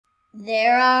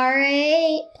There are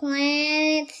 8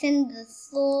 planets in the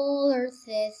solar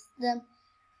system.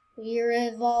 We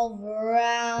revolve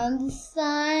around the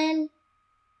sun.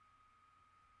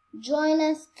 Join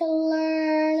us to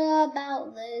learn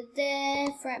about the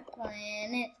different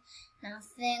planets. Now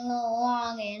sing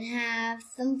along and have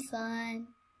some fun.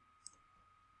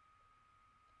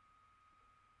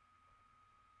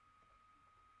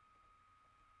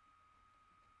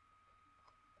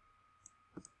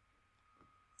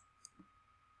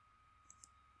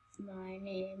 My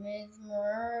name is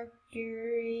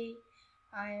Mercury.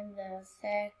 I'm the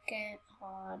second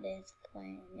hottest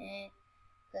planet,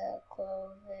 the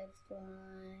closest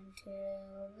one to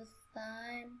the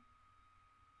sun.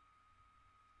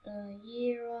 The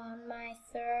year on my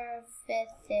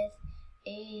surface is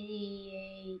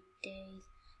 88 days.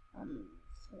 I'm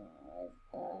small,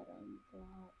 but I'm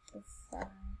lots of fun.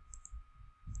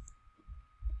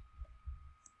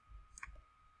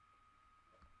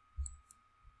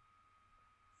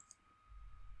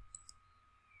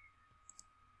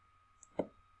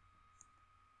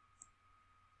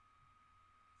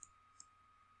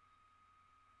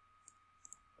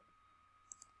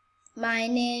 My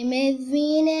name is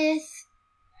Venus.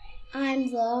 I'm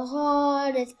the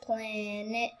hottest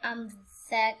planet. I'm the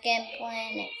second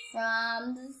planet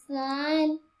from the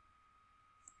sun.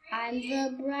 I'm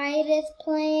the brightest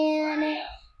planet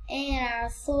in our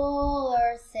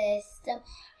solar system,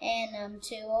 and I'm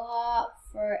too hot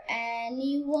for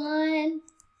anyone.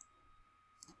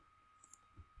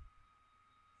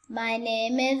 My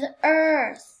name is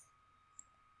Earth.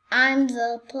 I'm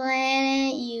the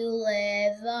planet you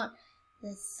live on,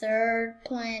 the third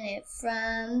planet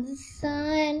from the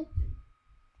sun.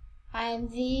 I'm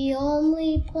the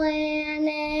only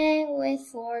planet with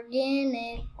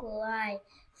organic life,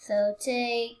 so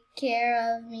take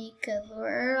care of me 'cause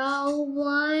we're all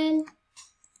one.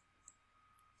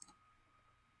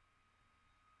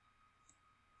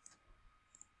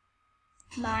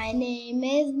 My name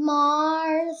is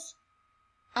Mars.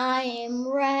 I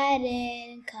am red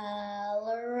in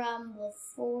color. I'm the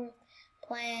fourth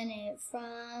planet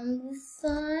from the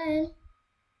sun.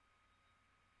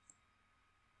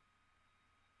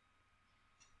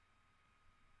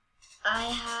 I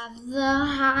have the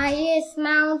highest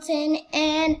mountain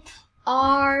in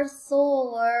our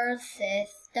solar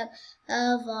system,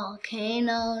 a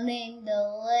volcano named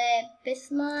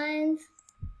Olympus Mons.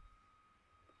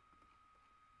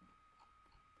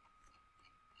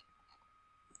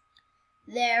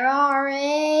 There are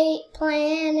 8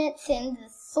 planets in the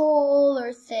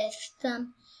solar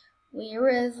system. We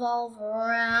revolve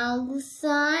around the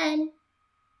sun.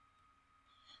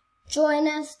 Join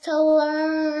us to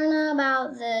learn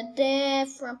about the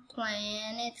different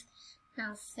planets.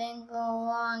 Now sing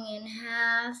along and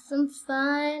have some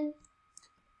fun.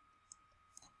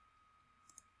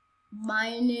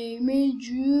 My name is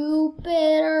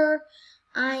Jupiter.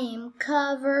 I am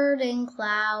covered in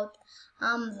clouds.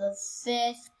 I'm the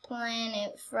 5th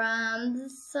planet from the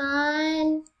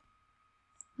sun.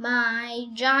 My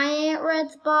giant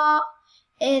red spot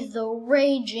is the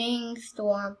raging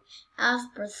storm. As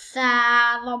per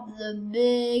Saturn, I'm the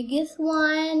biggest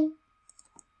one.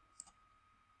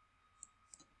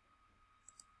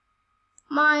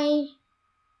 My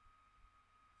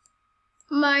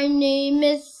name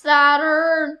is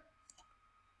Saturn.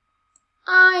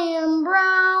 I am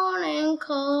brown in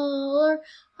color.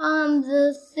 I'm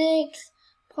the 6th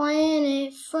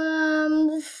planet from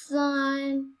the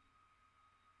sun.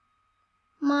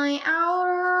 My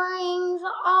outer rings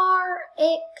are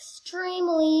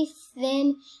extremely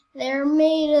thin. They're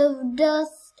made of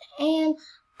dust and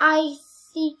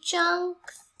icy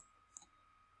chunks.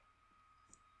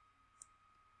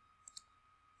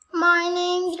 My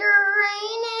name's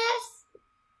Uranus.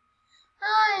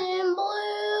 I am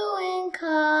blue in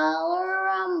color.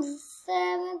 I'm the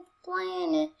 7th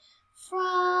planet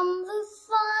from the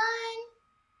sun.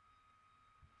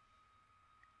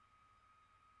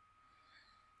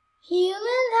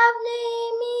 Humans have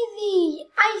named me the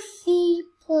icy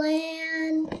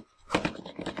planet.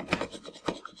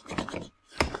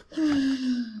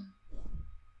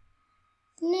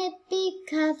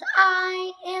 Because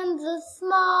I am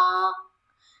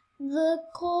the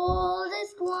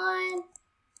coldest one.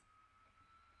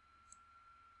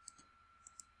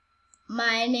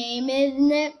 My name is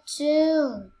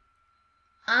Neptune.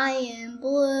 I am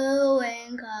blue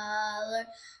in color.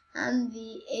 I'm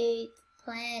the 8th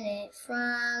planet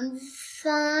from the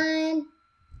sun.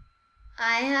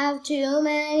 I have too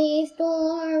many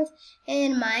storms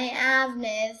in my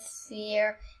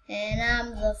atmosphere, and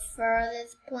I'm the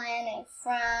furthest planet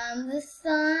from the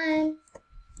sun.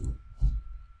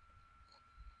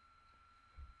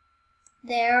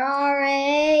 There are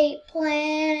 8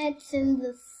 planets in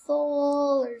the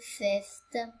solar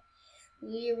system.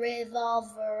 We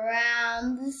revolve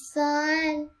around the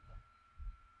sun.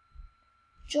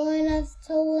 Join us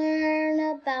to learn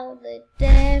about the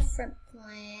different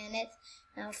planets.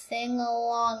 Now sing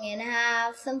along and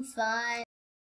have some fun.